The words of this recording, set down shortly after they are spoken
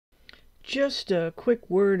Just a quick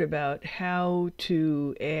word about how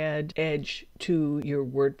to add Edge to your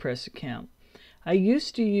WordPress account. I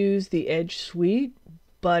used to use the Edge suite,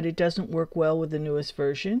 but it doesn't work well with the newest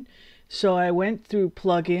version. So I went through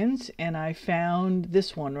plugins and I found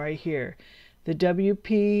this one right here, the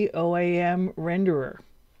WP-OAM renderer.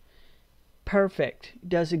 Perfect. It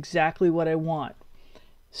does exactly what I want.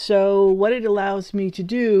 So what it allows me to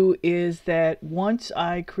do is that once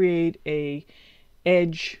I create a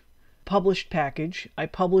Edge published package, I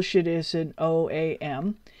publish it as an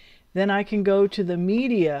OAM, then I can go to the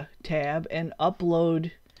media tab and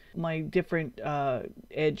upload my different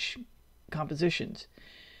Edge compositions.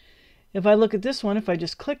 If I look at this one, if I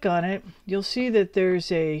just click on it, you'll see that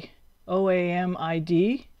there's a OAM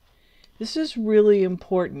ID. This is really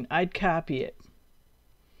important. I'd copy it,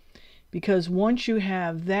 because once you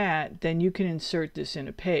have that, then you can insert this in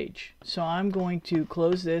a page. So I'm going to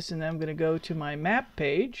close this and then I'm going to go to my map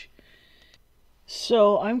page.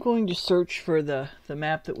 So I'm going to search for the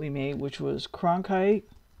map that we made, which was Cronkite,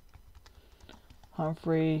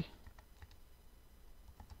 Humphrey,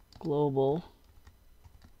 Global.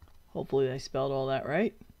 Hopefully I spelled all that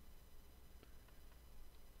right.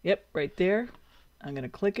 Yep, right there. I'm going to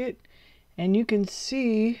click it. And you can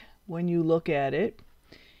see when you look at it,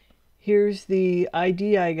 here's the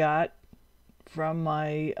ID I got from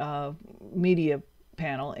my media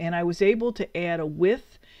panel. And I was able to add a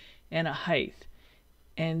width and a height.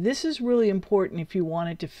 And this is really important if you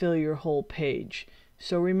wanted to fill your whole page.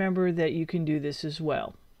 So remember that you can do this as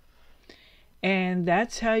well. And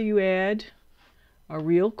that's how you add a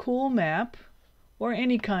real cool map or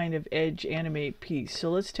any kind of Edge Animate piece.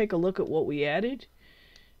 So let's take a look at what we added.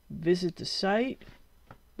 Visit the site.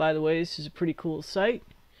 By the way, this is a pretty cool site.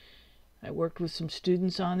 I worked with some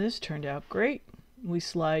students on this, turned out great. We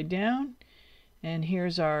slide down and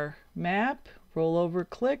here's our map. Roll over,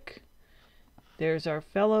 click. There's our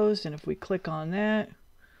fellows, and if we click on that,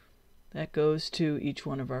 that goes to each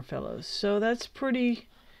one of our fellows. So that's pretty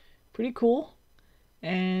cool,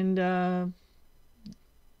 and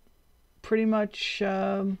pretty much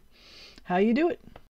how you do it.